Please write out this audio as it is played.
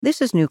This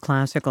is New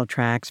Classical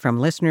Tracks from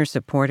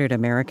listener-supported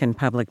American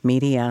Public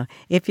Media.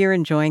 If you're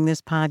enjoying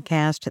this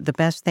podcast, the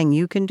best thing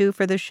you can do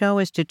for the show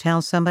is to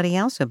tell somebody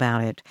else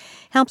about it.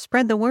 Help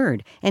spread the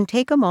word and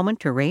take a moment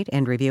to rate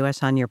and review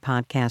us on your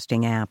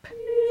podcasting app.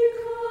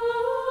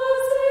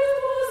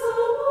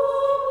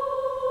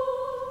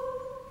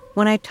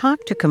 When I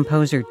talked to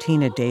composer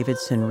Tina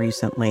Davidson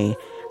recently,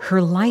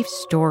 her life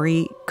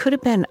story could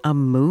have been a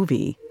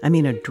movie.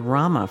 A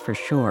drama for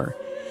sure.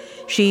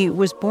 She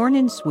was born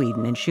in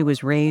Sweden and she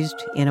was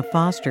raised in a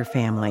foster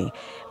family.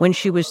 When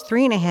she was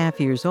 3.5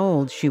 years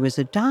old, she was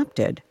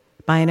adopted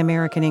by an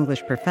American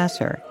English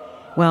professor.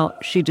 Well,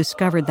 she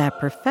discovered that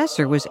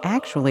professor was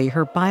actually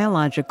her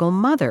biological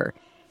mother.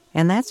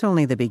 And that's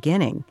only the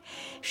beginning.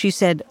 She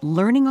said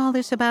learning all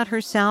this about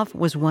herself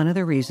was one of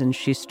the reasons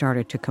she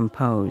started to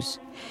compose.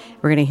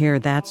 We're going to hear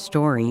that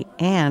story,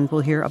 and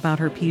we'll hear about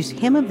her piece,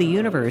 Hymn of the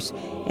Universe,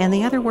 and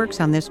the other works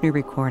on this new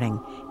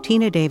recording.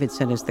 Tina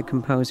Davidson is the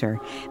composer.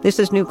 This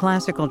is New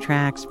Classical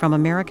Tracks from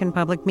American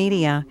Public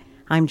Media.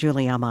 I'm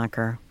Julie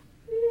Almacher.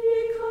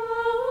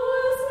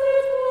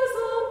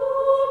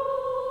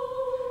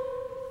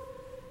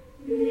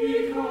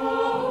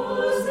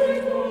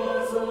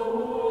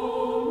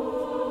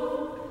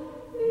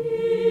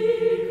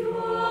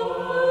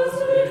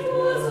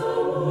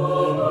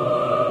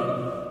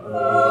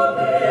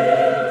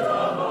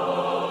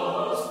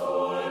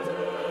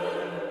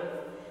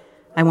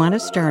 I want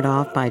to start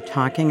off by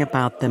talking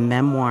about the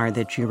memoir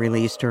that you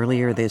released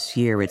earlier this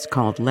year. It's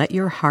called Let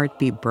Your Heart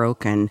Be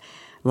Broken,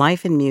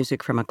 Life and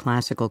Music from a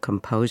Classical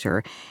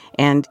Composer.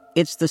 And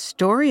it's the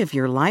story of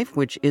your life,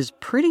 which is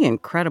pretty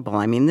incredible.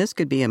 This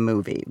could be a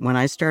movie when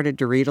I started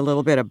to read a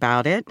little bit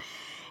about it.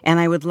 And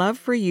I would love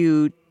for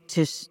you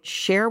to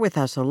share with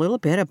us a little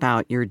bit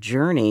about your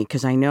journey,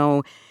 because I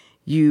know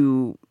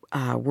you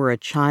were a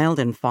child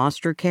in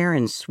foster care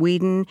in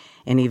Sweden,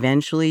 and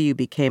eventually you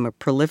became a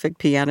prolific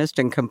pianist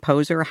and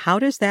composer. How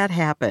does that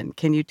happen?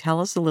 Can you tell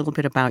us a little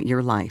bit about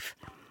your life?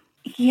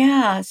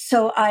 Yeah,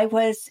 so I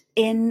was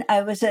in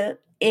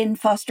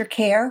foster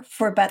care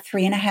for about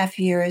 3.5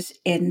 years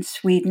in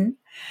Sweden.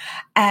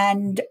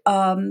 And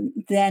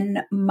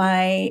then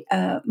my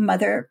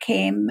mother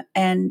came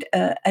and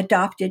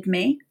adopted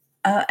me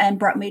and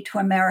brought me to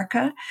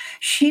America.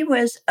 She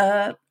was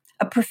a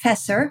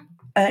professor,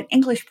 an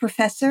English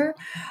professor.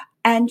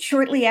 And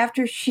shortly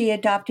after she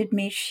adopted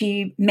me,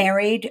 she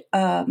married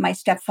my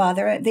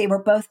stepfather. They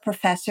were both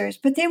professors,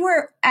 but they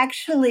were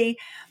actually,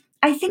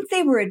 I think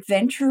they were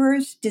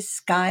adventurers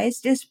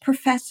disguised as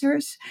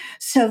professors.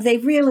 So they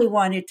really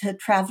wanted to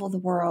travel the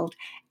world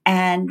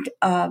and,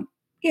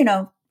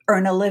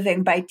 earn a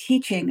living by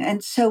teaching.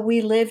 And so we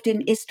lived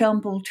in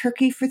Istanbul,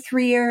 Turkey for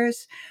 3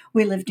 years.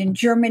 We lived in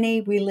Germany.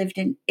 We lived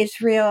in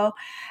Israel,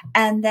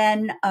 and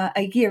then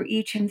a year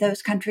each in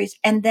those countries.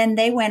 And then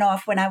they went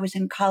off when I was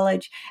in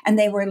college, and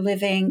they were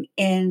living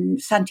in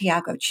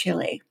Santiago,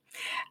 Chile.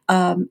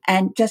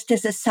 And just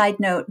as a side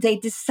note, they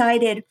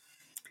decided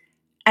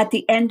at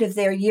the end of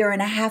their year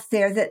and a half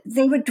there that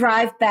they would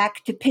drive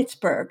back to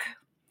Pittsburgh.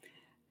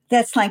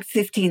 That's like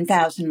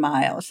 15,000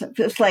 miles. It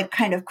was like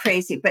kind of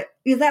crazy, but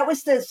that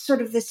was the sort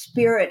of the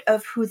spirit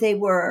of who they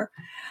were.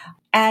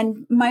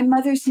 And my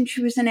mother, since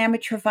she was an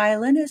amateur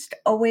violinist,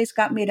 always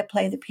got me to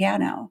play the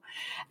piano.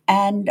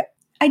 And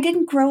I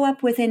didn't grow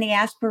up with any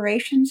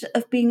aspirations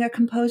of being a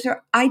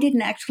composer. I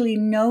didn't actually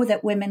know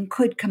that women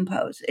could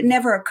compose. It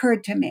never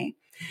occurred to me.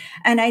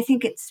 And I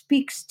think it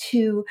speaks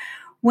to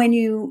when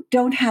you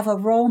don't have a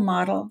role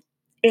model,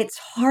 it's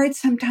hard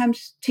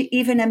sometimes to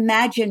even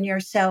imagine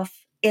yourself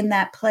in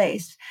that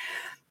place.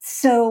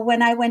 So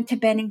when I went to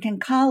Bennington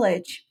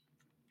College,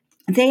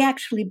 they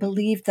actually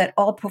believed that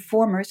all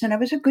performers, and I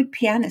was a good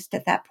pianist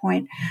at that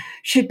point,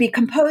 should be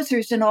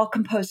composers and all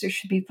composers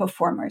should be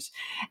performers.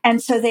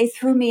 And so they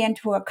threw me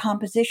into a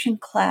composition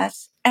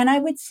class. And I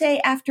would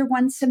say after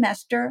one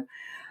semester,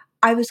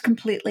 I was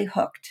completely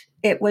hooked.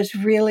 It was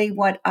really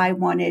what I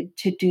wanted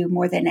to do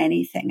more than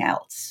anything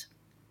else.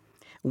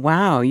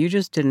 Wow, you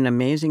just did an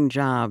amazing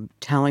job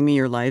telling me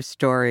your life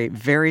story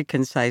very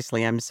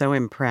concisely. I'm so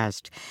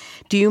impressed.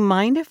 Do you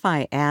mind if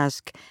I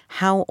ask,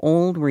 how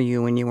old were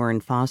you when you were in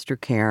foster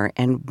care,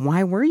 and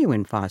why were you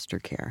in foster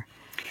care?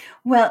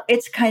 Well,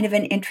 it's kind of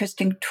an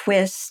interesting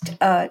twist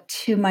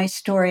to my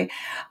story.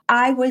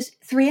 I was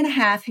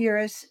 3.5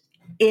 years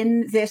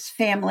in this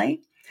family.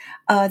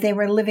 They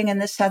were living in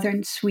the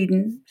southernmost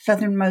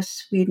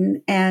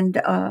Sweden, and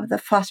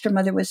the foster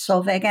mother was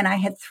Solveig, and I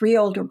had 3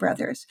 older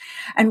brothers,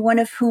 and one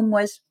of whom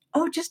was,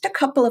 just a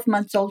couple of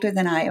months older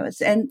than I was.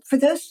 And for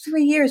those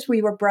 3 years,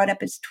 we were brought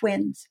up as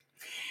twins.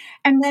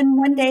 And then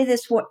one day,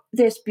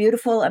 this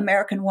beautiful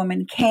American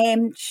woman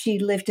came. She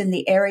lived in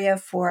the area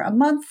for a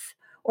month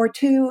or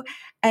two,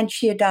 and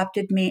she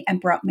adopted me and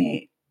brought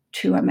me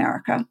to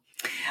America.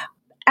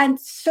 And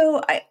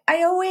so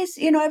I always,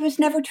 I was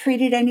never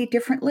treated any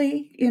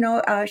differently.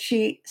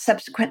 She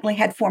subsequently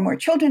had 4 more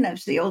children. I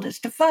was the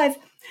oldest of 5.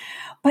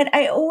 But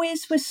I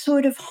always was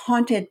sort of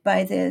haunted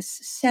by this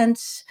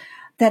sense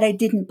that I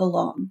didn't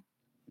belong,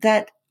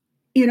 that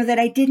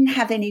I didn't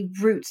have any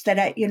roots, that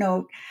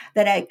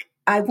I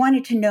I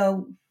wanted to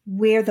know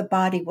where the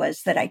body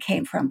was that I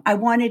came from. I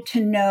wanted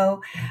to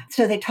know.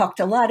 So they talked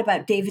a lot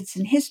about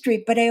Davidson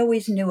history, but I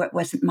always knew it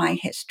wasn't my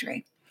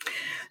history.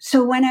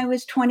 So when I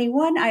was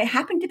 21, I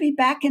happened to be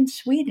back in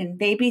Sweden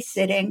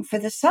babysitting for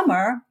the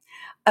summer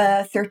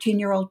a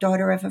 13-year-old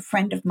daughter of a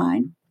friend of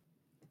mine.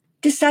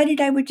 Decided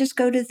I would just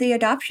go to the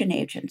adoption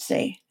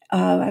agency.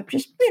 I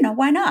just,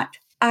 why not?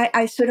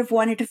 I sort of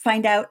wanted to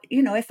find out,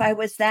 if I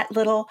was that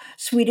little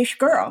Swedish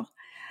girl.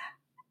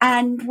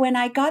 And when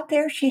I got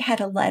there, she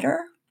had a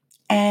letter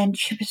and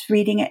she was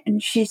reading it.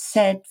 And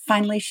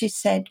finally, she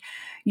said,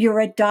 your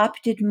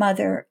adopted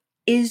mother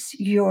is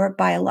your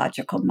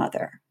biological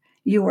mother.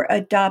 You were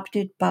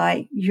adopted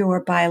by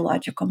your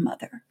biological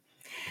mother.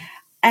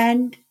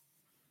 And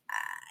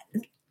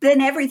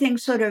then everything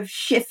sort of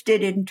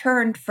shifted and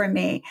turned for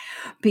me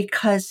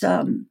because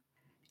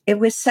it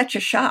was such a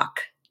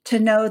shock to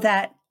know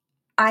that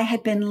I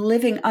had been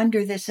living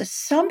under this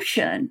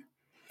assumption,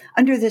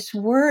 under this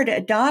word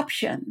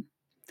adoption,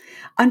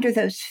 under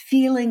those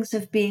feelings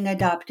of being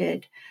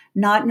adopted,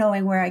 not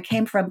knowing where I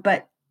came from,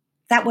 but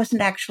that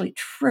wasn't actually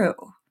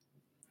true.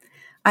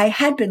 I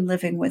had been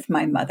living with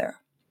my mother.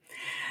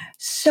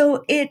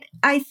 So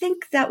I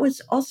think that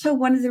was also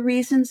one of the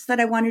reasons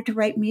that I wanted to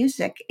write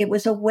music. It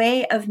was a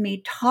way of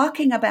me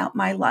talking about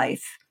my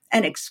life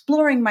and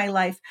exploring my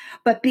life,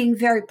 but being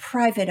very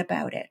private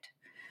about it.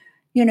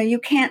 You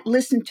can't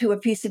listen to a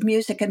piece of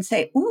music and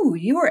say, "Ooh,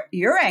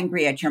 you're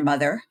angry at your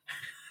mother."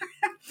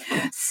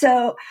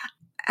 So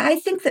I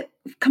think that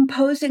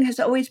composing has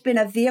always been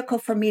a vehicle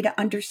for me to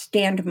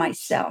understand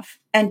myself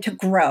and to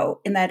grow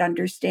in that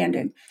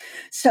understanding.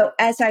 So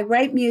as I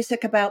write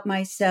music about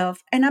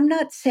myself, and I'm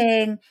not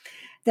saying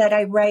that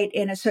I write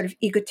in a sort of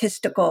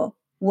egotistical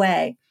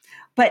way,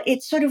 but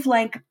it's sort of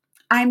like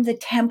I'm the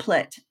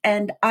template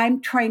and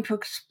I'm trying to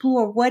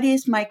explore what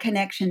is my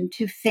connection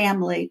to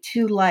family,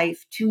 to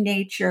life, to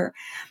nature,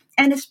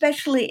 and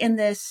especially in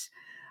this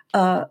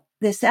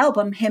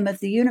album, Hymn of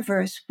the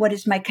Universe, what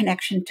is my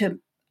connection to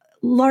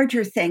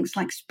larger things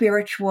like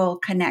spiritual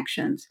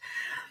connections.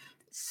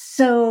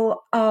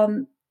 So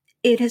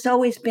it has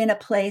always been a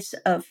place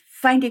of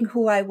finding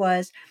who I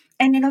was.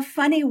 And in a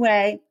funny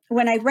way,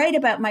 when I write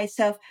about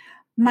myself,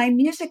 my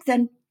music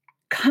then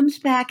comes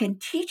back and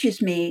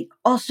teaches me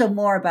also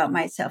more about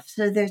myself.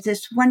 So there's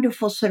this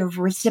wonderful sort of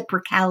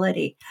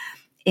reciprocality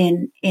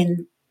in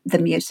the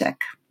music.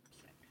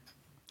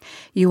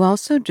 You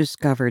also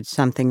discovered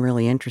something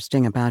really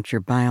interesting about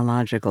your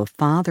biological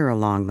father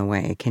along the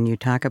way. Can you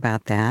talk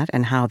about that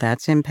and how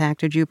that's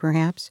impacted you,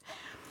 perhaps?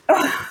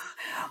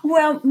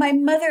 Well, my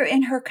mother,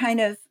 in her kind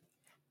of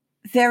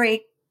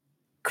very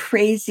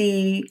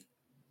crazy,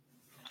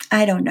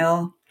 I don't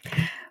know,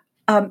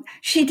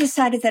 she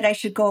decided that I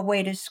should go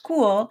away to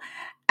school.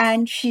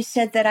 And she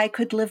said that I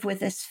could live with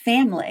this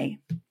family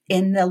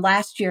in the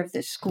last year of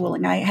this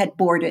schooling. I had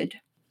boarded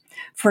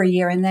for a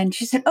year. And then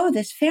she said, oh,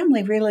 this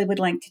family really would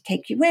like to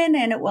take you in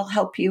and it will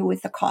help you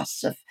with the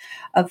costs of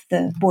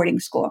the boarding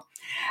school.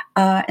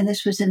 And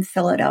this was in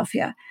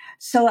Philadelphia.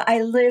 So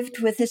I lived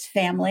with this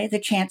family, the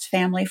Chance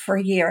family, for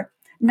a year,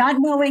 not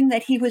knowing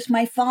that he was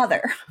my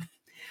father.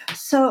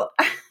 So,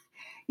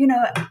 you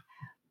know,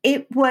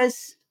 it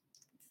was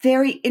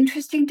very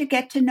interesting to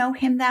get to know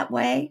him that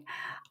way.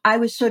 I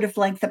was sort of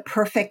like the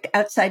perfect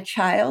outside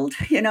child.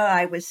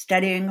 I was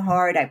studying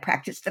hard. I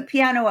practiced the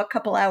piano a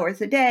couple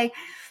hours a day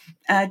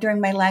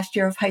during my last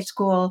year of high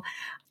school.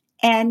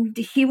 And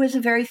he was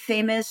a very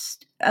famous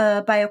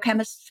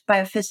biochemist,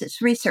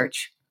 biophysicist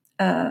research.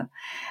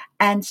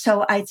 And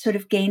so I sort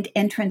of gained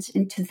entrance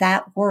into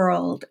that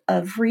world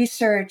of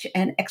research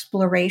and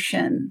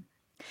exploration.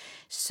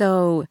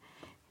 So,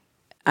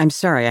 I'm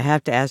sorry, I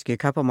have to ask you a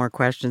couple more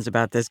questions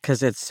about this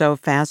because it's so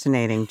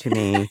fascinating to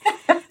me.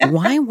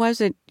 Why was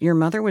it your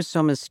mother was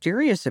so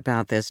mysterious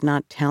about this,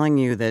 not telling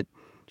you that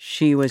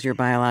she was your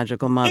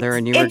biological mother It's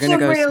and you were it's going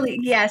to a go? really,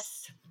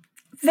 yes,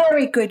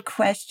 very good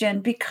question,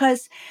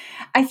 because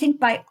I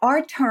think by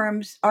our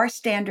terms, our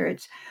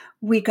standards,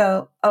 we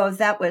go, oh,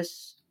 that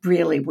was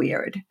really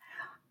weird.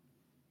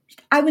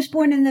 I was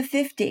born in the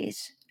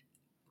 50s.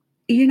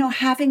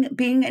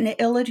 Being an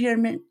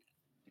illegitimate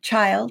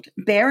child,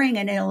 bearing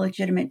an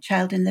illegitimate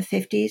child in the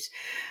 50s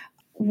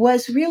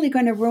was really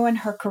going to ruin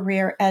her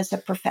career as a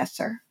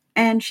professor.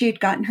 And she had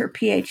gotten her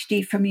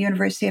PhD from the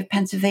University of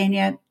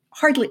Pennsylvania.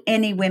 Hardly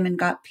any women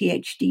got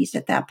PhDs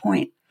at that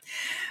point.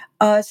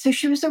 So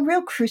she was a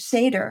real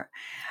crusader.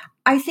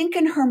 I think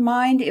in her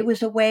mind, it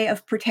was a way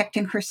of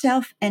protecting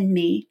herself and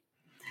me,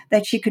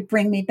 that she could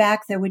bring me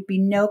back. There would be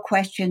no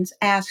questions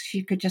asked.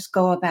 She could just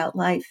go about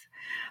life.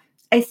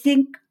 I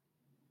think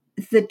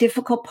the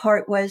difficult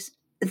part was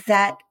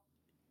that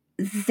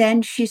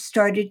then she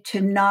started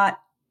to not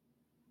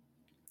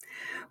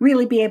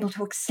really be able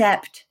to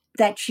accept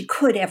that she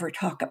could ever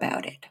talk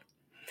about it.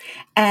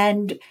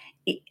 And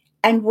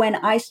and when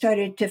I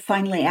started to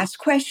finally ask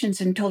questions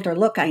and told her,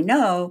 look, I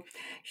know,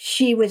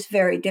 she was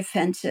very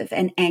defensive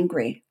and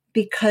angry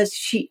because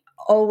she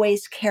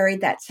always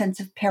carried that sense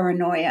of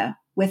paranoia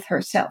with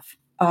herself,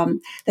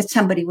 that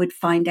somebody would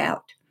find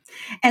out.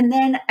 And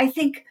then I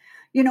think,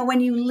 you know,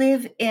 when you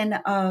live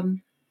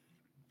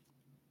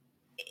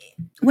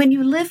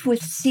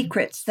with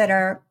secrets that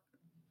are,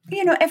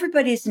 you know,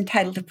 everybody's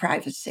entitled to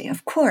privacy,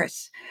 of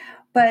course.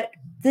 But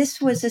this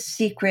was a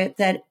secret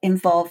that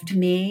involved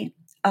me.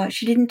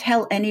 She didn't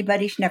tell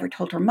anybody. She never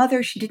told her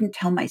mother. She didn't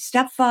tell my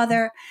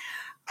stepfather.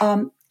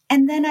 And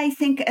then I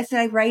think, as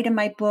I write in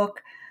my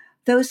book,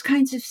 those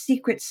kinds of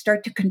secrets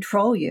start to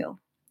control you.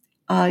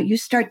 You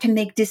start to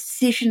make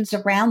decisions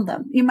around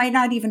them. You might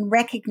not even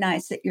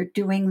recognize that you're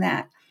doing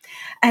that.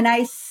 And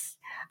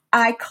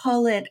I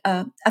call it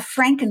a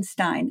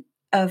Frankenstein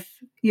of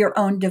your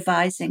own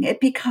devising.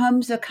 It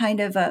becomes a kind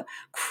of a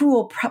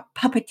cruel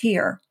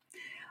puppeteer.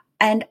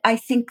 And I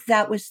think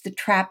that was the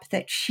trap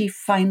that she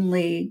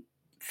finally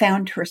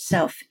found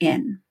herself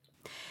in.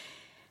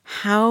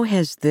 How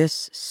has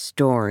this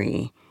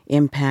story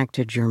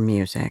impacted your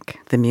music,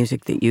 the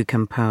music that you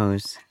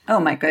compose? Oh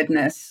my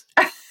goodness.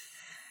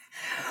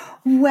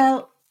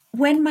 Well,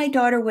 when my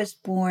daughter was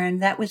born,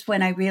 that was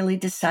when I really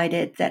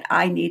decided that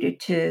I needed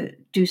to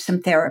do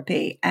some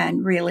therapy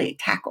and really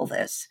tackle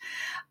this.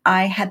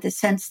 I had the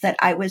sense that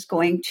I was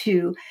going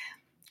to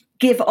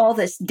give all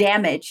this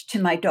damage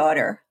to my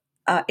daughter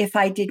if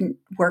I didn't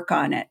work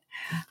on it.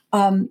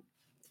 Um,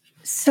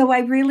 so I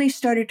really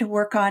started to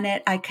work on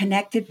it. I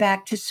connected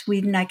back to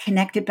Sweden. I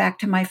connected back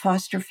to my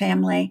foster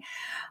family.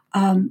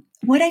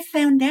 What I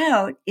found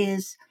out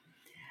is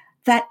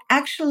that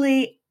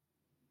actually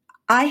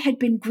I had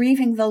been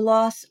grieving the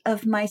loss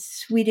of my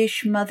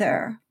Swedish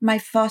mother, my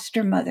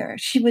foster mother.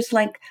 She was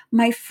like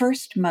my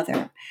first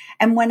mother.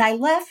 And when I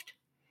left,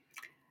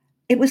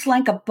 it was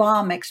like a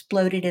bomb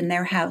exploded in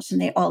their house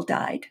and they all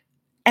died.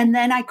 And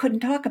then I couldn't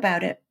talk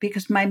about it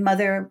because my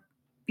mother,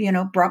 you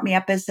know, brought me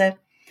up as an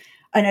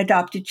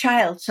adopted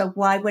child. So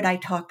why would I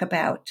talk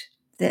about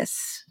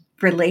this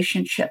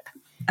relationship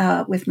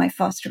with my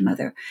foster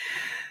mother?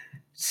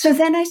 So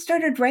then I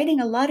started writing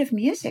a lot of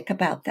music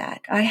about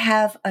that. I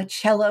have a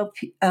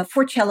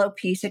for cello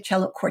piece, a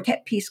cello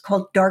quartet piece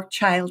called Dark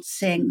Child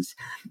Sings.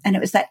 And it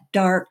was that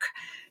dark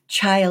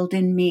child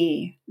in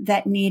me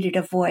that needed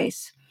a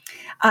voice.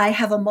 I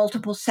have a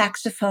multiple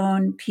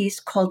saxophone piece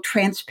called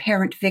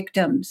Transparent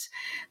Victims.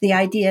 The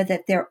idea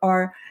that there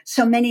are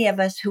so many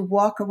of us who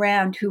walk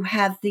around who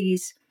have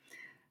these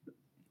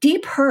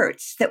deep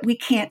hurts that we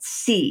can't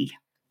see,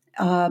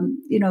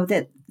 you know,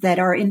 that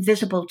are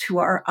invisible to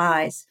our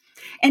eyes.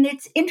 And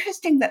it's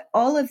interesting that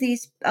a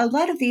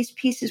lot of these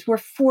pieces were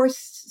for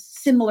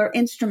similar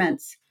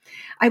instruments.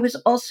 I was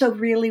also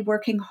really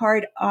working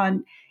hard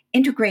on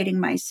integrating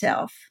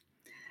myself,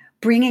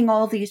 bringing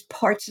all these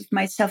parts of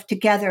myself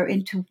together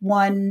into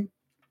one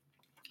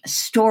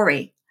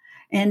story.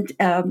 And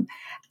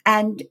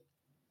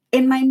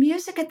in my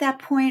music at that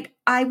point,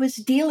 I was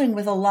dealing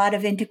with a lot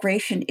of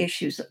integration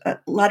issues. A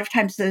lot of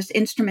times those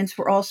instruments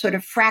were all sort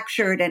of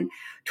fractured, and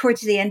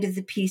towards the end of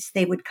the piece,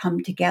 they would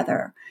come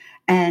together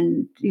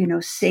and, you know,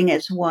 sing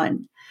as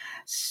one.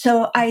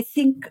 So I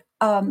think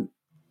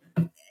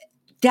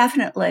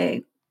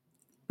definitely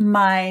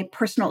my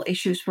personal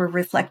issues were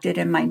reflected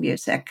in my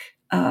music.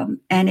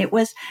 And it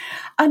was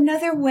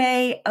another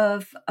way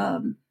of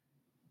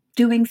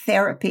doing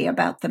therapy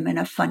about them in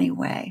a funny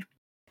way.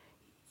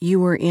 You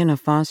were in a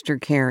foster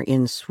care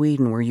in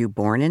Sweden. Were you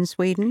born in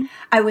Sweden?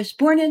 I was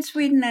born in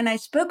Sweden and I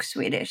spoke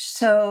Swedish.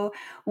 So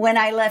when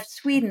I left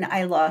Sweden,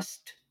 I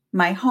lost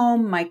my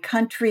home, my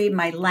country,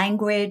 my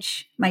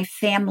language, my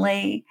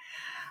family.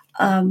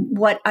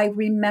 What I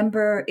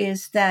remember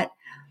is that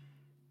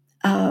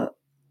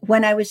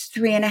when I was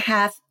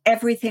 3.5,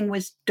 everything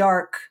was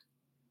dark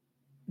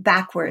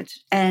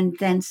backwards. And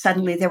then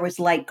suddenly there was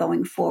light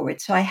going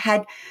forward. So I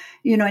had,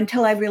 you know,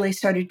 until I really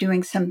started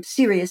doing some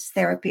serious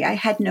therapy, I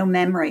had no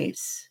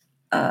memories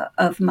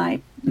of my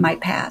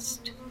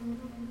past.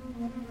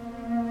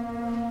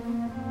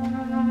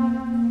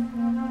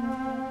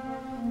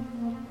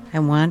 I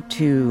want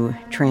to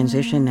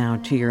transition now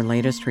to your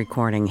latest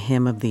recording,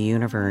 Hymn of the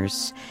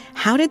Universe.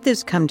 How did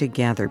this come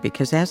together?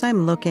 Because as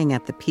I'm looking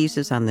at the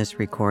pieces on this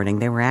recording,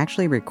 they were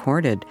actually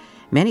recorded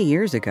many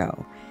years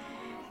ago.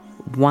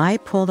 Why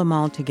pull them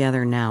all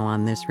together now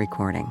on this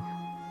recording?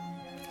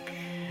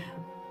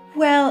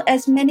 Well,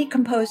 as many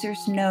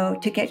composers know,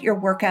 to get your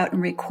work out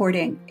in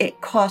recording,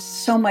 it costs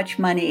so much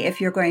money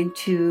if you're going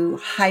to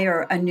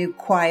hire a new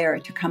choir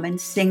to come and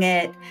sing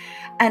it.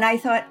 And I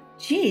thought,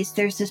 geez,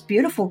 there's this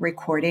beautiful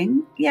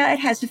recording. Yeah, it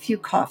has a few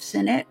coughs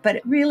in it,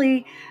 but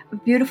really a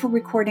beautiful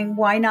recording.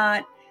 Why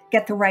not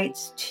get the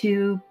rights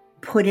to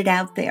put it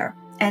out there?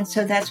 And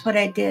so that's what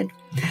I did.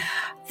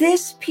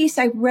 This piece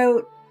I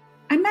wrote,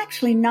 I'm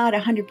actually not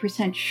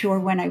 100% sure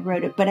when I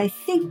wrote it, but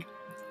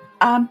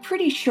I'm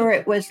pretty sure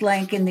it was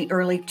like in the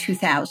early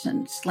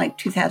 2000s, like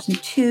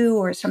 2002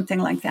 or something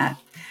like that.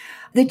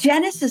 The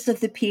genesis of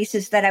the piece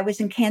is that I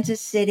was in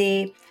Kansas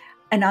City.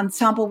 An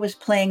ensemble was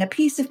playing a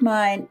piece of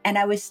mine, and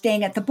I was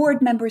staying at the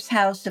board member's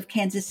house of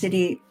Kansas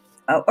City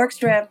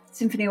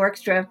Symphony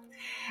Orchestra.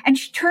 And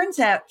she turns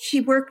out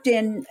she worked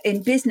in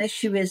business.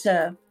 She was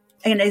an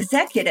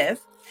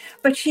executive,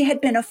 but she had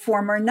been a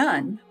former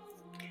nun.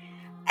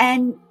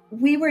 And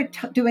we were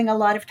doing a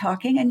lot of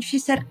talking, and she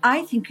said,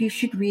 I think you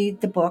should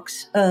read the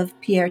books of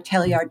Pierre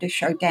Teilhard de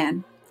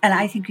Chardin, and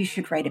I think you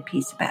should write a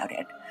piece about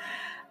it.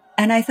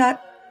 And I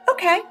thought,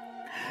 okay.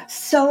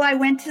 So I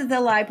went to the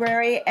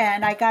library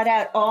and I got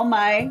out all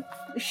my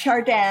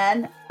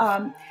Chardin.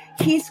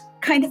 He's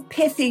kind of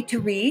pithy to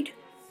read,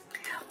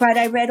 but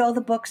I read all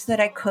the books that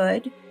I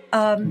could.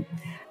 And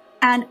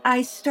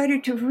I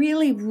started to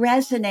really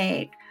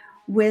resonate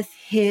with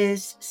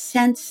his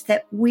sense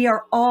that we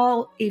are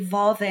all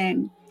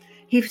evolving.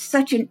 He was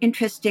such an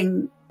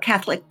interesting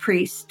Catholic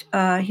priest.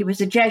 He was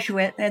a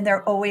Jesuit, and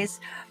they're always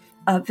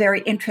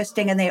very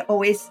interesting, and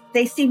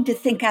they seem to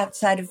think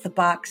outside of the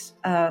box.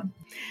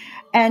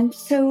 And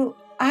so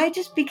I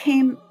just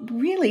became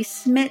really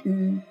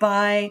smitten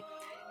by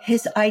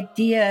his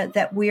idea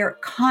that we are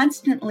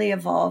constantly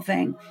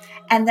evolving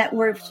and that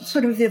we're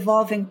sort of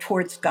evolving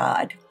towards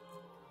God.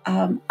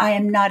 I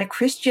am not a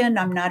Christian,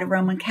 I'm not a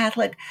Roman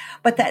Catholic,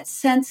 but that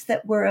sense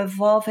that we're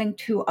evolving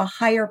to a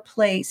higher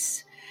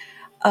place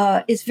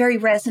is very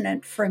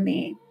resonant for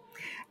me.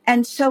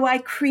 And so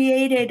I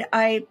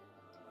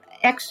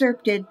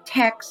excerpted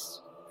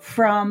texts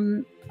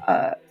from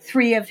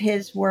 3 of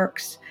his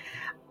works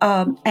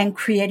and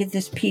created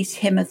this piece,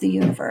 Hymn of the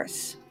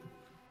Universe.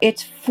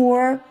 It's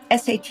for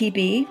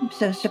SATB,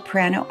 so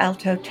soprano,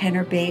 alto,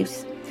 tenor,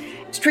 bass,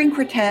 string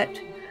quartet,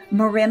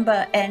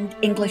 marimba, and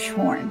English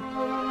horn.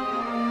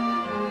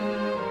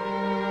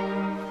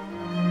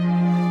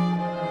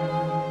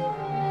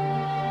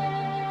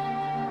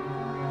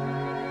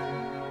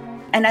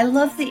 And I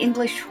love the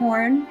English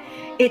horn.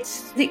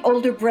 It's the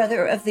older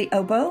brother of the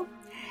oboe.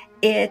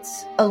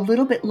 It's a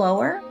little bit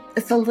lower.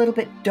 It's a little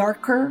bit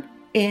darker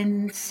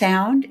in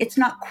sound. It's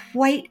not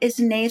quite as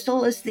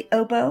nasal as the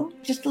oboe,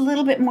 just a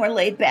little bit more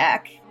laid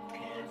back.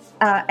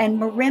 And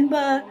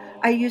marimba,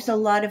 I use a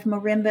lot of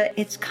marimba.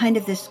 It's kind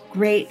of this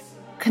great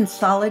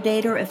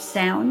consolidator of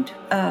sound.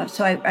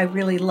 So I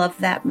really love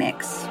that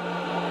mix.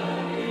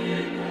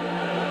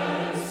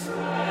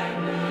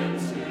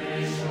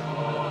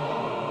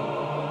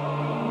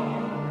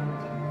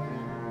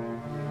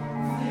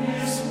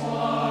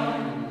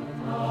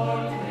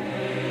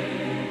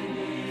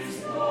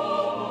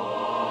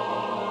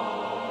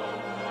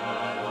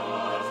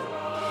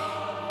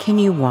 Can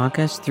you walk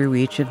us through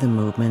each of the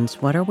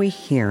movements? What are we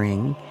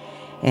hearing?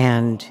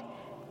 And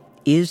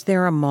is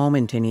there a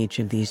moment in each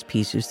of these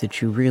pieces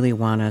that you really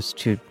want us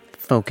to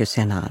focus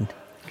in on?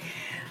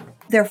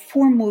 There are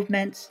 4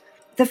 movements.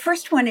 The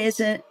first one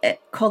is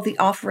called The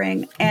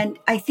Offering. And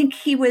I think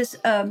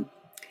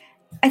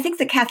I think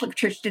the Catholic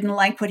Church didn't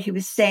like what he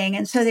was saying.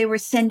 And so they were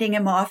sending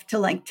him off to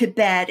like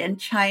Tibet and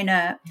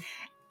China.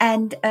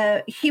 And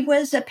he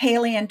was a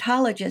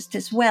paleontologist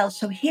as well.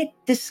 So he had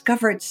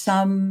discovered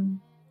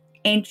some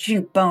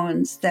ancient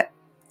bones that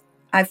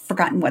I've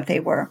forgotten what they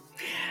were.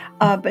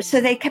 But so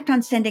they kept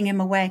on sending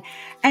him away.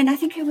 And I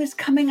think he was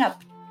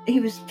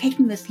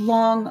taking this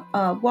long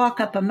walk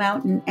up a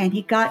mountain, and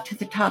he got to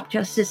the top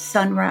just as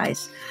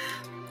sunrise.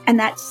 And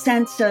that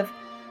sense of,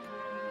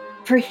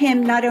 for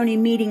him, not only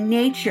meeting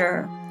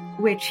nature,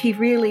 which he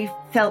really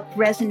felt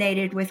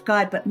resonated with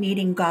God, but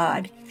meeting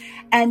God.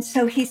 And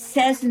so he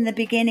says in the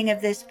beginning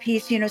of this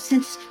piece,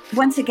 since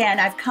once again,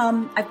 I've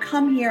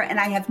come here and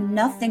I have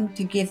nothing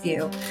to give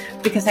you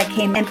because I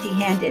came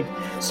empty-handed.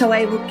 So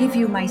I will give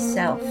you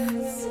myself.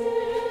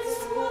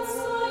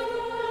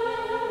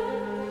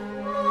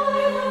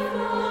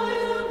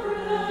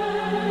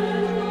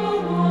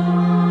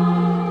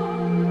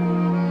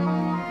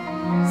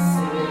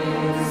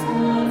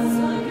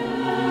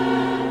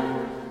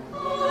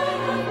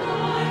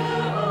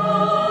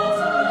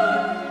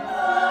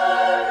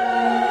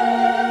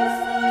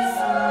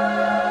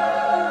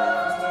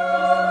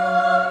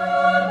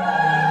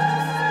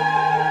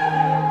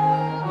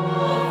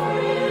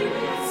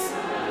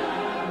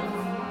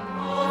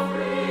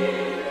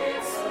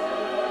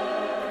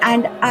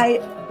 And I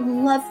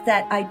love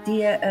that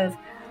idea of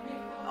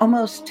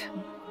almost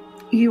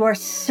you are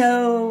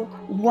so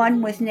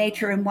one with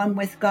nature and one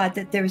with God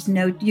that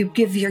you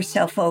give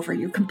yourself over.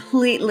 You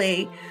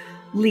completely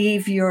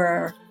leave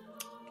yourself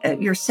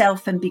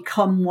and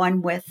become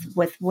one with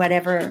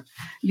whatever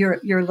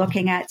you're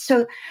looking at.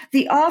 So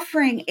The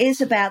Offering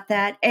is about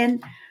that.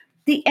 And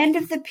the end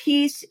of the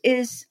piece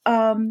is,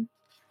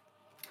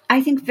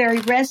 I think, very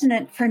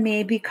resonant for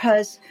me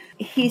because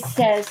he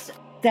says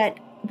that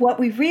what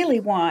we really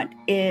want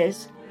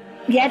is,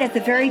 yet at the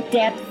very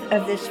depth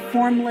of this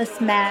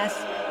formless mass,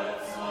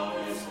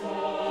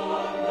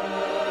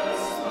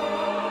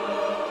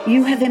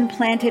 you have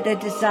implanted a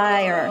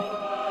desire,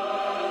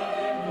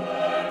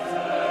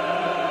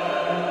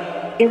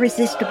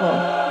 irresistible,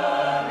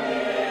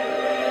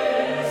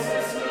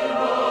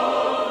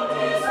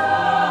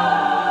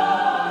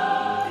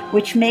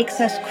 which makes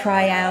us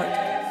cry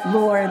out,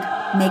 Lord,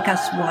 make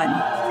us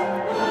one.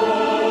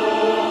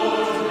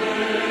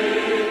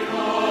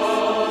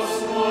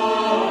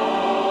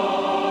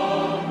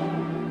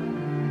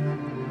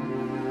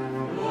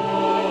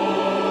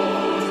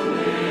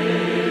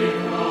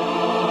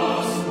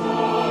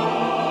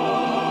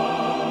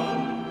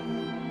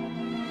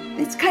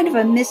 of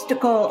a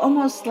mystical,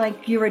 almost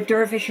like you're a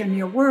dervish and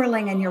you're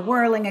whirling and you're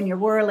whirling and you're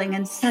whirling,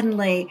 and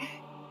suddenly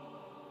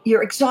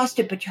you're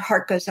exhausted, but your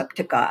heart goes up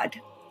to God.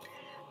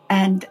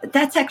 And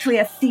that's actually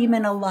a theme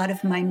in a lot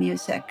of my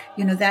music.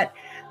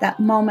 That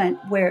moment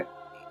where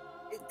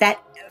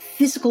that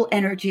physical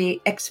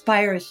energy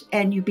expires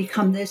and you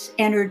become this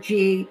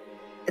energy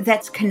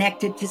that's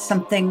connected to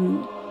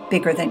something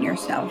bigger than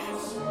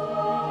yourself.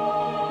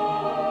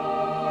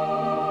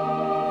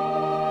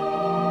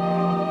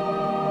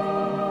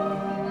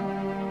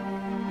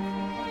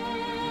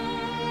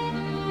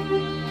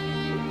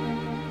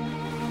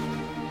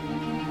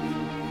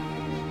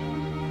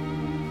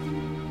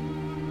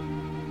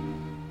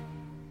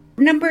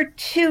 Number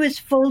 2 is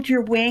Fold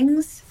Your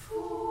Wings.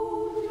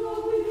 Fold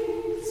your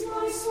wings,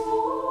 my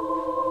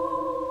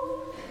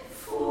soul.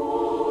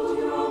 Fold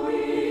your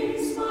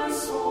wings, my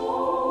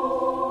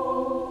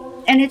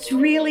soul. And it's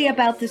really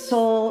about the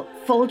soul.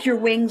 Fold your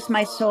wings,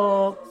 my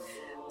soul.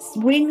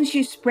 Wings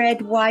you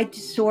spread wide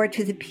to soar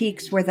to the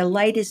peaks where the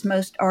light is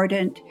most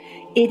ardent.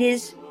 It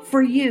is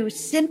for you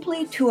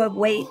simply to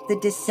await the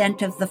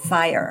descent of the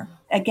fire.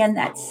 Again,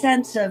 that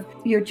sense of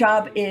your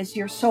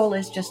soul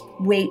is just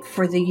wait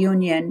for the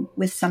union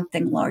with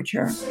something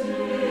larger.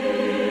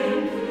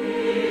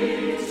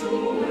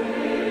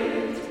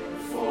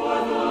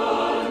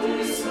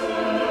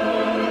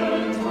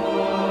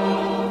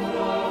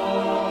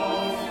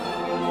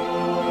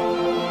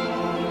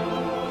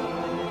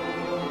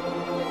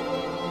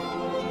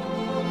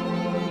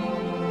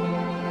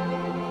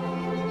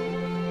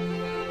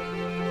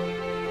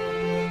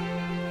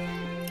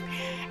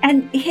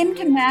 And Hymn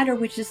to Matter,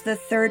 which is the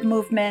third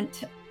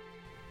movement.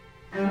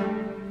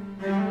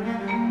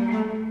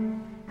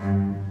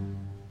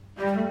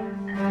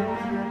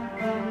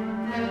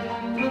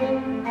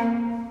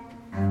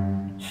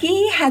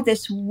 He had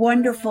this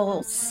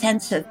wonderful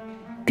sense of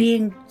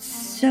being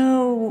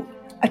so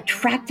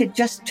attracted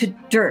just to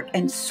dirt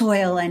and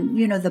soil and,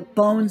 the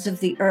bones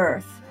of the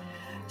earth.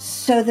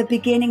 So the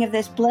beginning of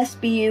this, blessed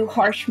be you,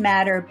 harsh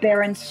matter,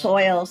 barren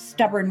soil,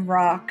 stubborn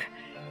rock,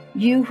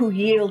 you who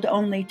yield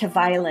only to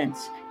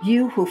violence,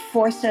 you who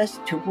force us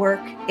to work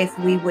if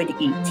we would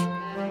eat.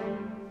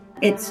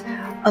 It's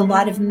a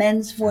lot of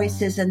men's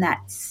voices and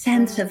that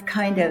sense of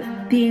kind of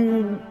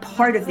being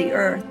part of the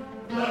earth.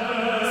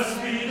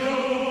 Blessed be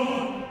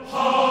you,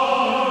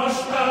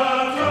 harsh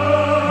matter.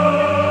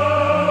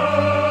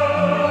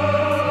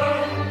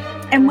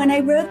 And when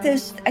I wrote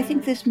this, I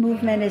think this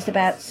movement is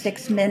about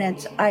 6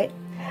 minutes.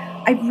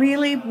 I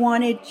really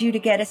wanted you to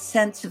get a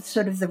sense of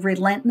sort of the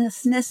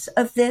relentlessness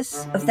of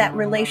that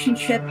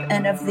relationship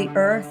and of the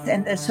earth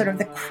and the sort of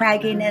the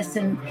cragginess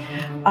and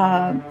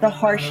the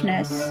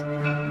harshness.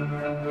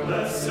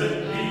 Blessed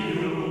be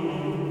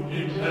you,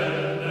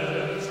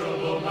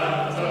 impenetrable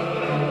matter.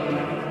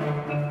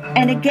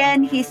 And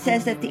again, he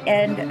says at the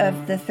end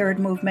of the third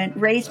movement,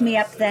 raise me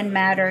up then,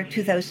 matter,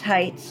 to those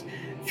heights,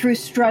 through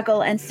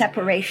struggle and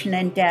separation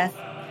and death.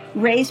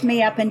 Raise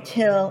me up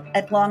until,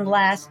 at long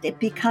last, it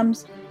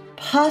becomes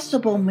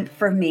possible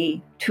for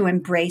me to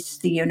embrace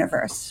the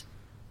universe.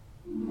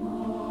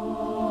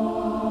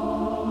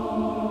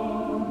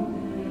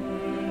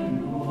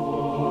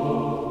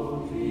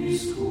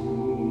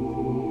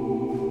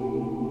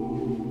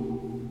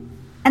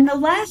 And the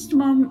last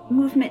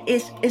movement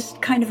is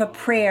kind of a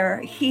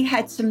prayer. He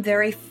had some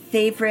very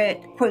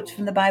favorite quotes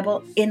from the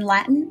Bible in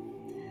Latin,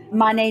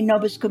 Mane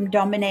nobiscum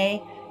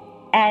Domine,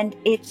 and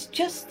it's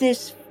just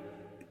this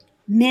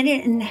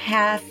minute and a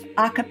half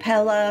a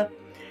cappella.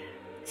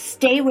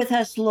 Stay with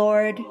us,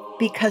 Lord,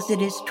 because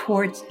it is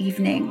towards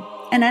evening.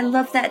 And I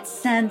love that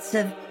sense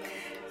of,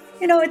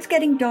 it's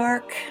getting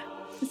dark.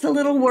 It's a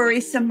little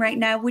worrisome right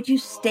now. Would you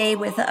stay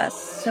with us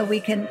so we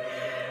can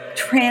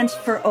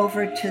transfer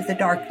over to the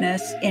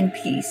darkness in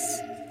peace?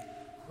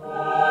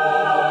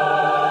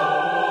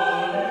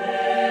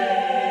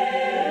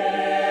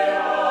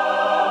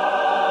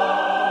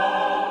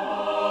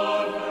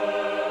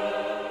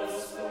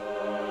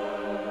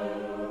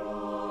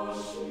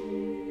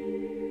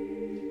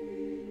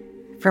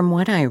 From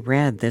what I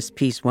read, this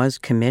piece was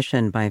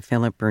commissioned by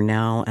Philip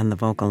Burnell and the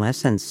Vocal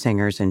Essence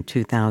Singers in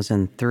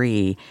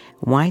 2003.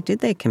 Why did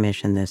they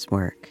commission this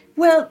work?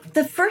 Well,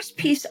 the first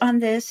piece on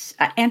this,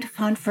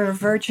 Antiphon for a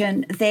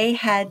Virgin, they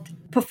had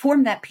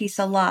performed that piece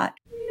a lot.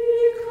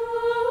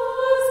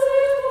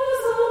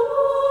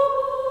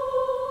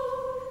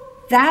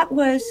 That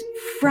was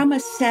from a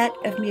set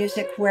of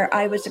music where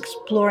I was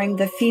exploring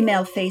the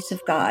female face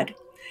of God.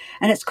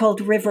 And it's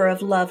called River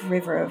of Love,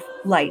 River of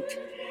Light.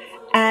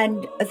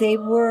 And they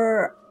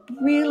were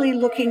really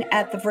looking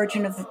at the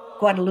Virgin of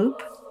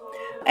Guadalupe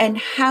and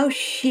how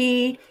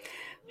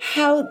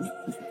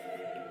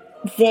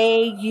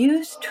they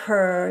used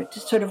her to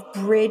sort of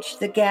bridge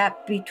the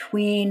gap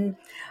between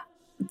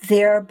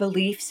their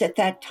beliefs at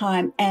that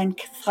time and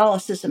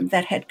Catholicism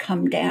that had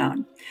come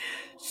down.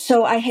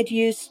 So I had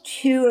used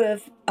 2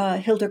 of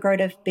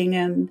Hildegard of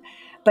Bingen,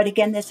 but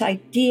again, this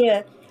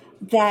idea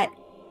that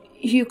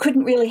you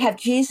couldn't really have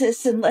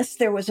Jesus unless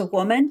there was a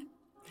woman,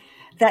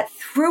 that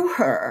through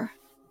her,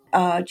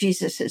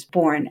 Jesus is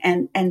born.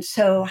 And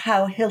so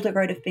how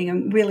Hildegard of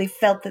Bingen really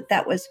felt that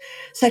that was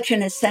such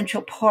an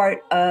essential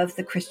part of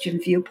the Christian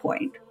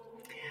viewpoint.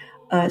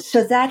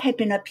 So that had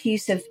been a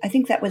piece of, I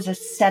think that was a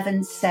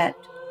 7-set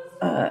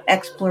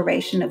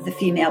exploration of the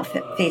female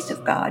face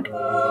of God.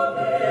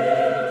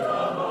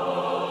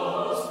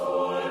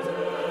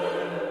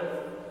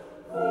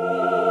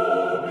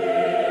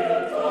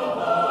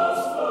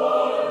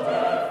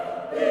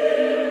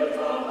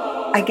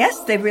 I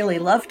guess they really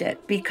loved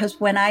it because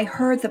when I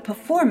heard the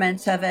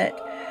performance of it,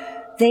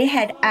 they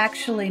had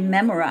actually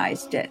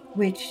memorized it,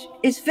 which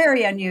is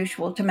very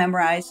unusual to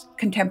memorize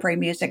contemporary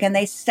music, and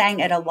they sang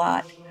it a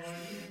lot.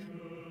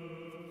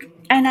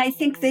 And I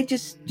think they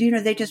just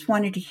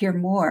wanted to hear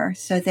more.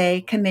 So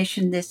they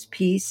commissioned this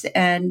piece,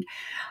 and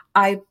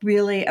I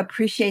really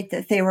appreciate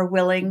that they were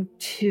willing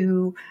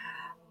to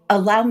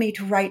allow me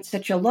to write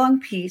such a long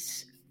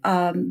piece.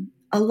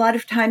 A lot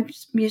of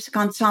times music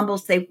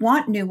ensembles, they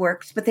want new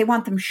works, but they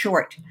want them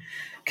short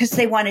because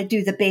they want to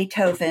do the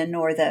Beethoven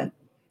or the,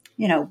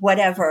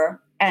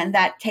 whatever. And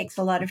that takes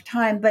a lot of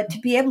time. But to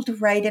be able to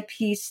write a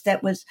piece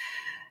that was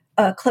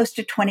close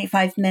to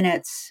 25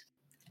 minutes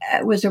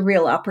was a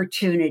real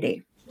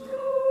opportunity.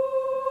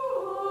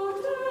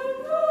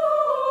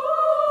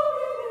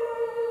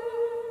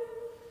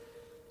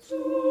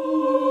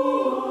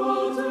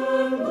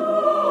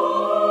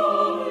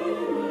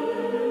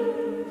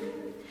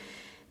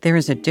 There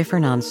is a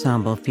different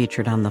ensemble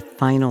featured on the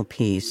final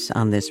piece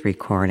on this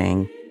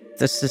recording,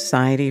 the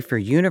Society for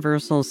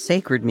Universal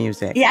Sacred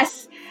Music.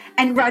 Yes,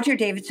 and Roger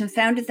Davidson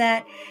founded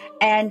that,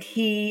 and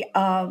he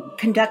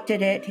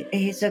conducted it.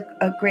 He's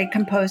a great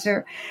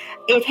composer.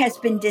 It has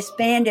been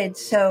disbanded,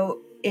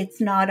 so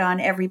it's not on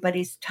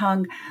everybody's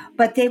tongue,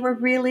 but they were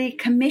really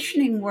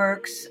commissioning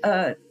works,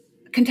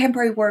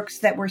 contemporary works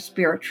that were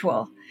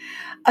spiritual.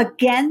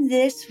 Again,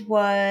 this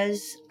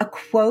was a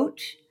quote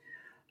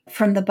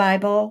from the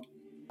Bible,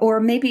 or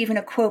maybe even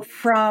a quote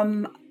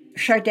from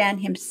Chardin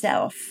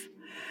himself,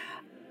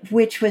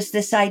 which was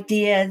this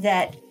idea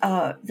that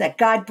that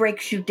God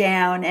breaks you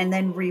down and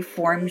then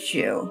reforms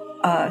you.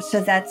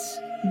 So that's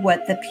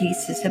what the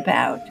piece is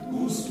about.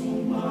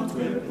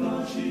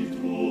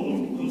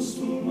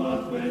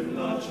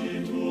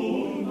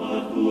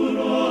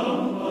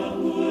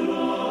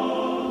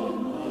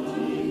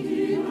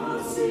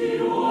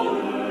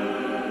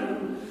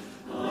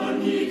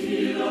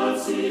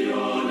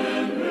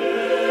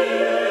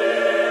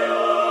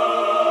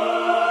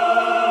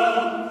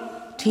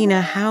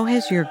 Tina, how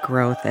has your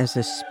growth as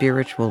a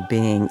spiritual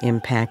being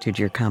impacted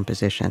your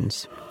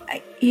compositions?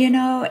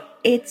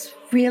 It's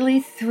really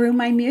through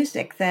my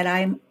music that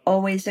I'm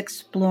always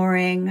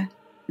exploring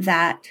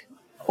that,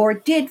 or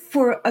did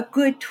for a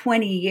good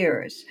 20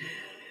 years.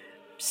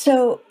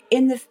 So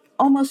in the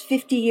almost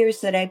 50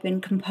 years that I've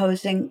been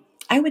composing,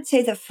 I would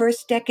say the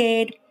first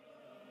decade,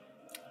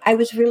 I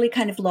was really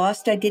kind of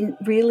lost. I didn't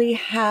really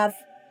have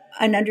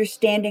an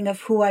understanding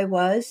of who I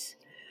was.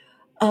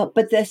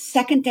 But the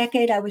second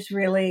decade, I was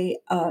really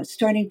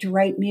starting to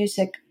write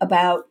music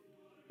about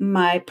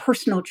my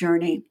personal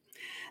journey.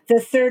 The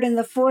third and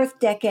the fourth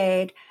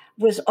decade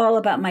was all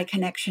about my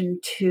connection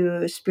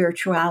to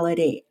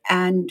spirituality.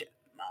 And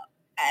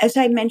as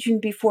I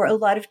mentioned before, a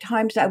lot of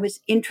times I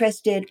was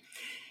interested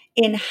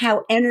in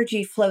how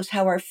energy flows,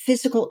 how our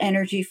physical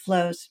energy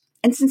flows.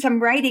 And since I'm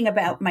writing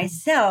about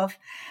myself,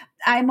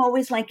 I'm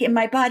always like in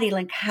my body,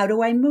 like, how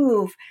do I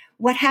move?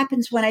 What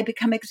happens when I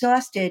become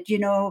exhausted?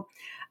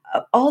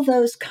 All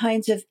those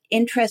kinds of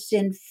interests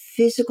in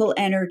physical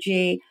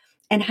energy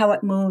and how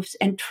it moves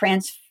and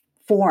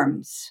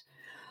transforms.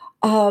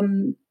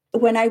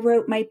 When I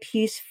wrote my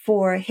piece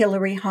for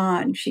Hilary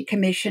Hahn, she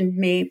commissioned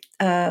me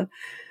a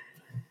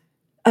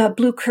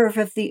Blue Curve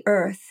of the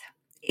Earth.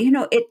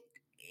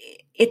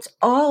 It's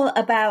all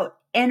about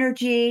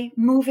energy,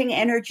 moving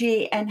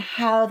energy, and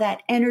how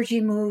that energy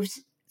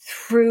moves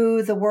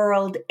through the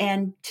world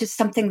and to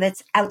something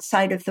that's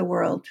outside of the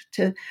world,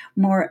 to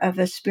more of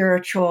a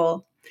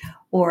spiritual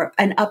or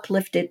an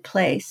uplifted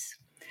place.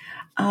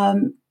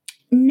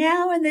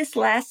 Now in this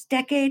last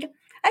decade,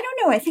 I don't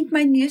know. I think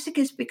my music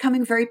is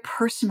becoming very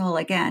personal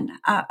again.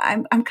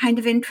 I'm kind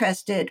of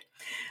interested.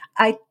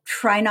 I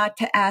try not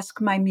to ask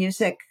my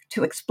music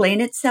to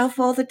explain itself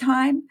all the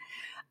time.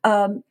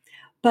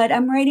 But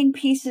I'm writing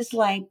pieces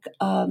like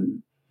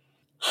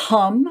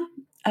Hum,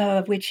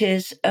 which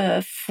is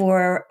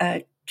for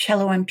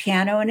cello and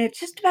piano. And it's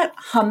just about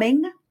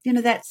humming,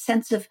 that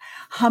sense of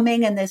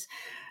humming and this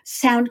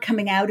sound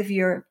coming out of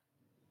your,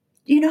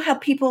 how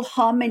people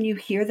hum and you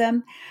hear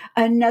them.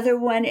 Another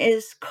one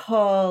is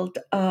called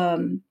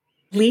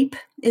Leap,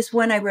 is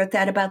when I wrote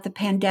that about the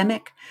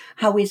pandemic,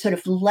 how we sort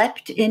of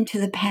leapt into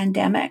the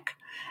pandemic,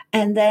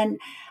 and then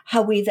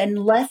how we then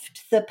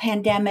left the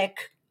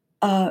pandemic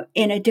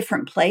in a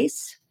different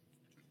place.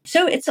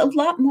 So it's a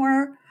lot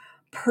more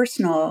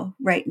personal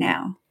right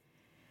now.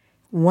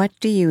 What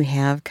do you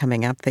have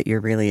coming up that you're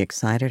really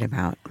excited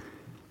about?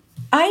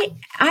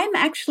 I'm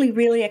actually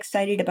really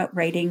excited about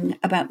writing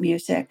about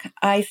music.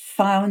 I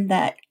found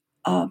that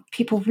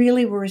people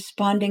really were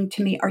responding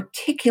to me,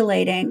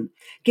 articulating,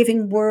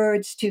 giving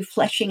words to,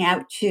 fleshing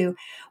out to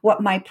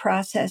what my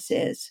process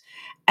is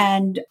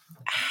and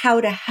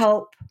how to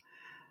help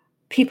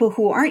people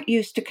who aren't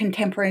used to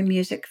contemporary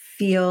music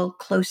feel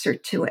closer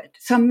to it.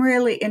 So I'm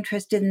really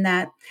interested in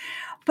that.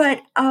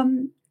 But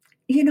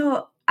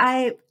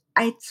I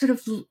sort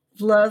of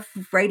love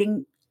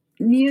writing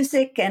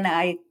music, and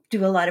I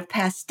do a lot of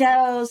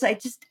pastels.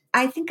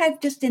 I think I'm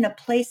just in a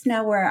place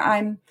now where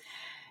I'm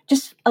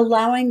just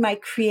allowing my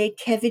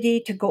creativity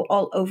to go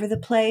all over the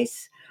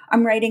place.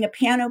 I'm writing a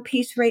piano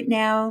piece right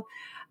now.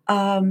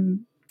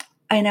 Um,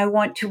 and I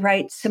want to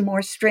write some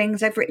more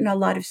strings. I've written a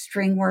lot of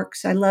string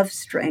works. I love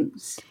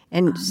strings.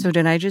 And so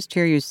did I just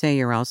hear you say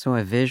you're also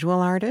a visual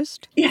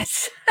artist?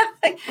 Yes,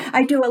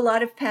 I do a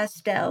lot of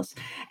pastels.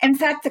 In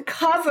fact, the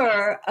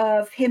cover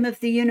of Hymn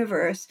of the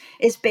Universe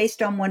is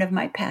based on one of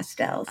my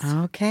pastels.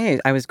 Okay.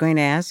 I was going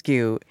to ask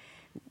you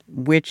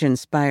which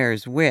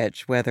inspires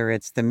which, whether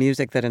it's the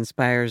music that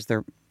inspires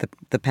the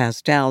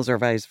pastels or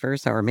vice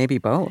versa, or maybe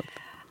both.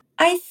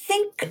 I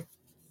think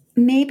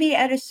maybe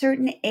at a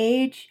certain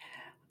age,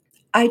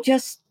 I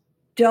just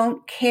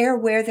don't care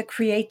where the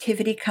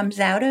creativity comes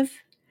out of.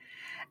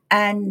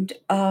 And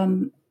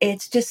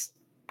it's just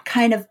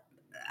kind of,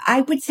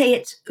 I would say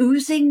it's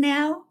oozing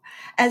now,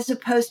 as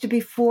opposed to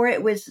before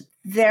it was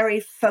very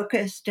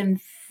focused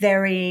and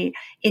very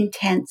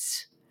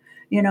intense.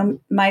 You know,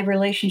 my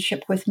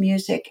relationship with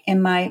music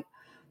in my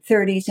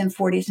 30s and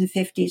 40s and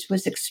 50s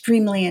was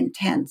extremely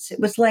intense. It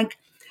was like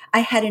I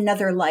had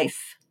another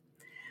life.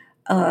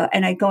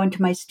 And I'd go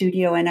into my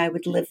studio and I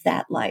would live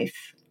that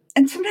life.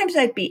 And sometimes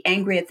I'd be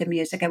angry at the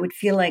music. I would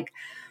feel like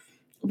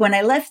when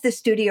I left the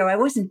studio, I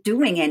wasn't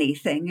doing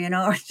anything,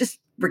 I was just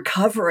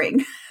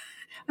recovering.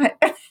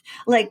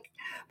 like,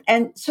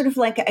 and sort of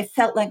like I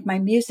felt like my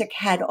music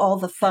had all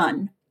the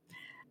fun.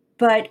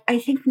 But I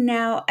think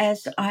now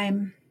as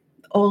I'm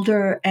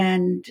older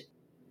and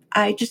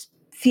I just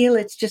feel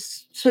it's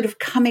just sort of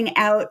coming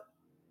out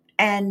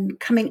and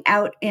coming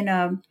out in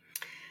a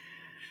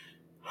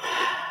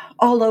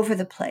all over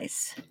the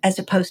place as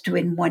opposed to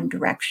in one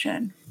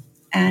direction.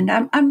 And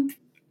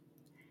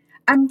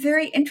I'm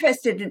very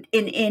interested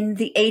in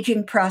the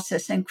aging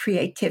process and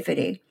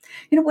creativity.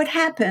 What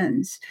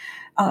happens?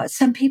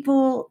 Some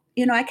people,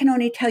 I can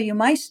only tell you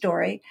my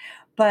story,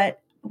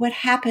 but what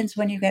happens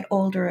when you get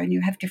older and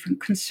you have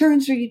different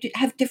concerns or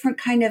have different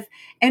kind of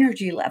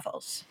energy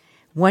levels?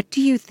 What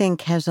do you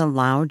think has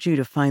allowed you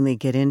to finally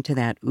get into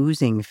that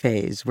oozing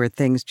phase where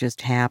things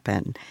just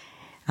happen?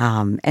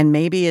 And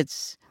maybe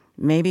it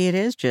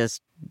is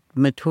just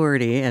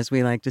maturity, as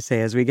we like to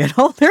say, as we get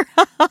older.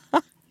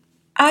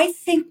 I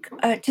think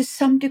to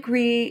some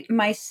degree,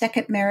 my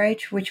second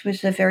marriage, which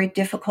was a very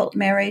difficult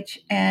marriage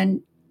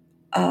and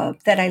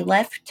that I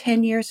left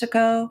 10 years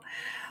ago,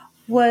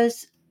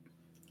 was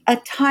a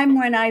time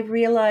when I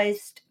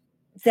realized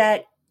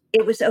that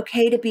it was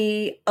okay to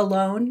be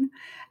alone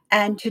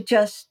and to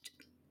just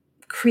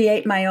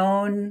create my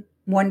own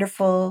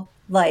wonderful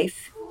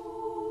life.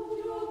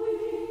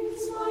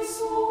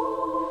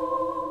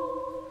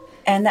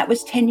 And that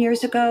was 10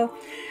 years ago.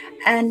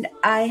 And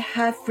I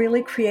have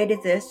really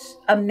created this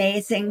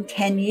amazing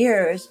 10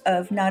 years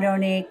of not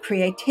only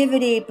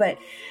creativity, but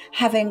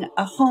having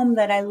a home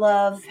that I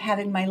love,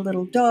 having my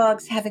little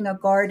dogs, having a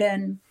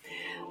garden.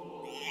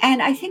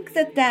 And I think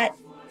that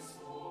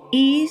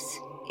ease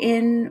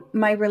in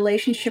my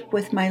relationship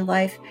with my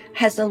life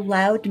has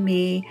allowed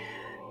me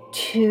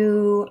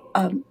to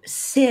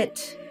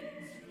sit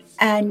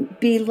and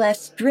be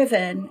less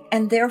driven,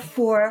 and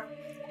therefore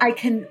I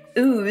can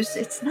ooze.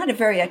 It's not a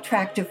very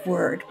attractive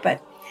word,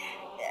 but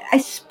I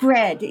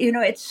spread.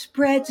 It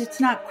spreads. It's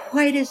not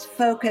quite as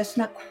focused,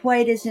 not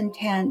quite as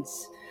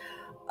intense.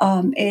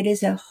 It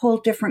is a whole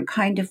different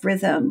kind of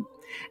rhythm,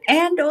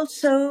 and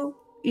also,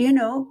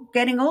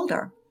 getting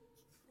older.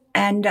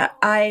 And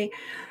I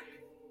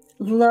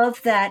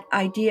love that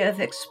idea of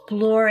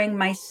exploring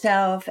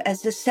myself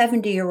as a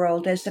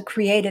 70-year-old, as a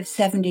creative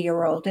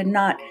 70-year-old, and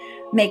not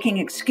making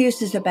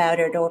excuses about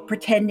it or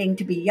pretending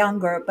to be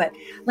younger, but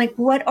like,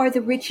 what are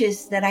the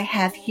riches that I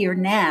have here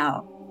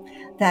now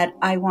that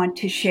I want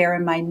to share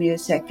in my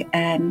music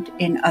and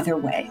in other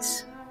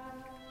ways?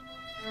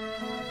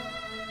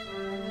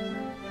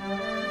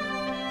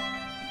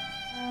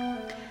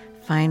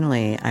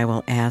 Finally, I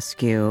will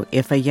ask you,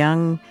 if a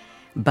young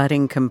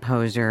budding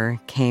composer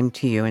came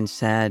to you and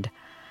said,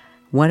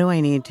 "What do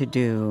I need to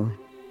do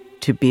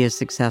to be a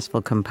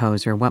successful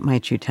composer?" What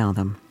might you tell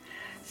them?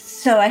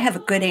 So I have a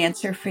good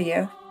answer for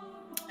you.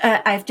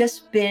 I've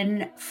just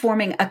been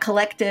forming a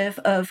collective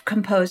of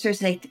composers.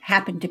 They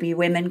happen to be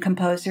women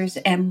composers,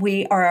 and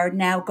we are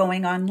now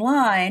going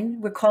online.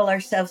 We call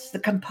ourselves the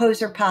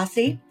Composer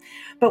Posse,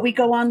 but we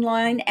go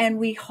online and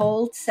we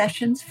hold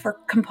sessions for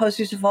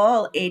composers of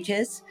all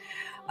ages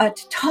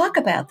to talk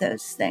about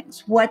those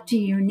things. What do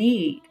you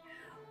need?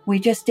 We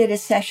just did a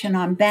session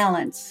on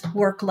balance,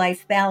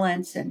 work-life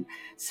balance, and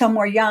some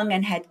were young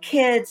and had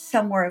kids,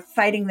 some were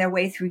fighting their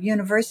way through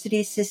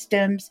university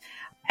systems.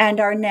 And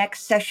our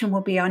next session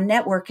will be on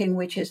networking,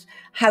 which is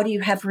how do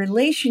you have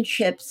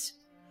relationships,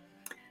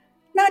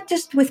 not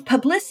just with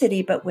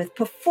publicity, but with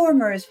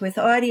performers, with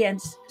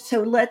audience.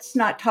 So let's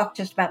not talk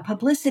just about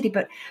publicity,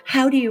 but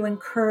how do you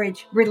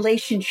encourage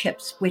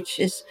relationships, which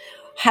is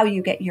how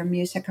you get your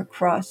music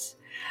across.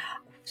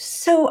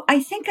 So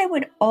I think I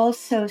would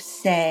also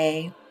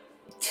say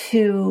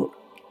to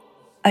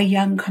a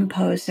young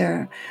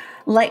composer,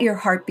 let your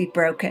heart be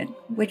broken,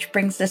 which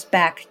brings us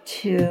back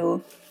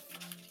to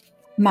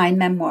my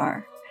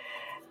memoir.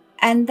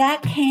 And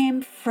that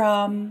came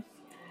from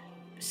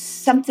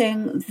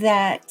something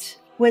that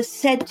was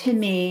said to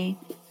me.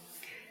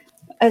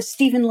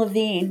 Stephen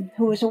Levine,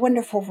 who was a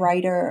wonderful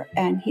writer,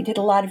 and he did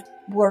a lot of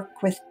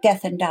work with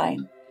death and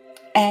dying.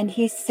 And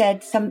he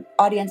said, some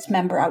audience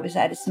member, I was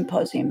at a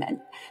symposium, and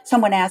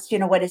someone asked,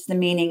 what is the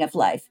meaning of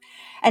life?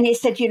 And he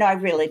said, I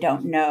really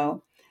don't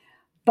know.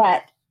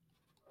 But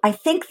I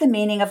think the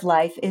meaning of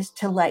life is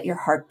to let your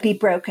heart be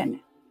broken.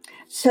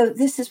 So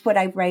this is what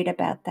I write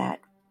about that.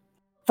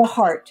 The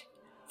heart,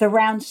 the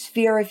round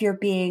sphere of your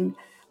being,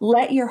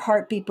 let your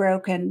heart be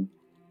broken.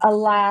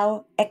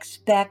 Allow,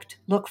 expect,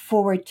 look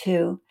forward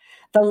to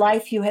the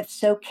life you have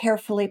so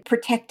carefully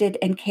protected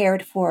and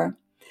cared for.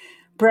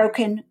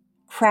 Broken,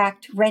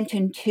 cracked, rent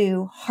in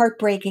two,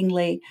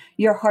 heartbreakingly,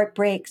 your heart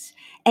breaks,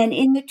 and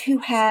in the two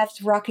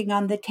halves rocking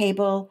on the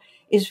table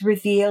is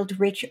revealed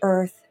rich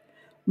earth,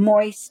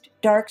 moist,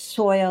 dark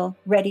soil,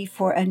 ready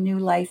for a new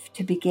life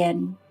to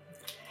begin.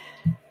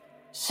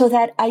 So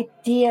that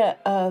idea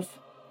of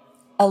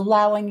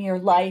allowing your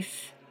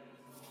life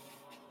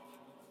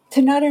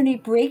to not only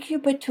break you,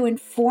 but to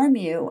inform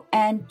you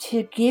and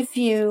to give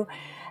you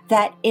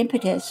that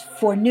impetus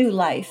for new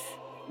life,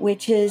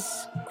 which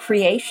is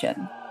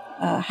creation.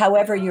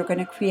 However you're going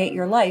to create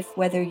your life,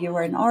 whether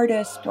you're an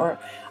artist or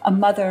a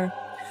mother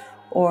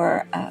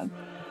or a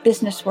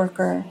business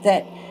worker,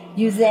 that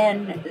you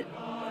then,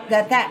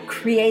 that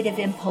creative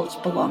impulse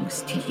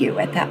belongs to you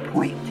at that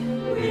point.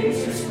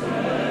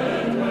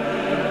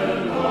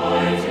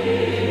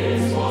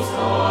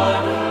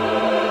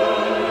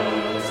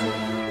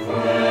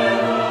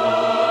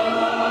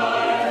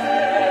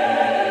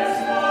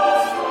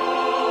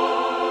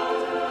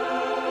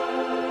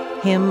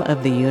 Hymn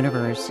of the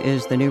Universe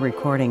is the new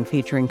recording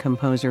featuring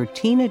composer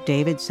Tina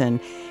Davidson,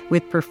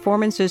 with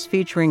performances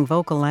featuring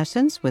vocal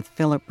lessons with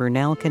Philip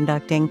Burnell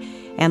conducting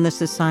and the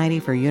Society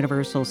for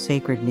Universal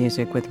Sacred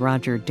Music with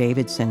Roger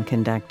Davidson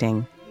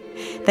conducting.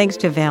 Thanks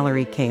to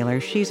Valerie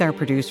Kaler. She's our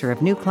producer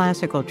of new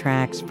classical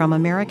tracks from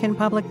American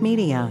Public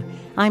Media.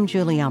 I'm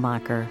Julie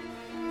Almacher.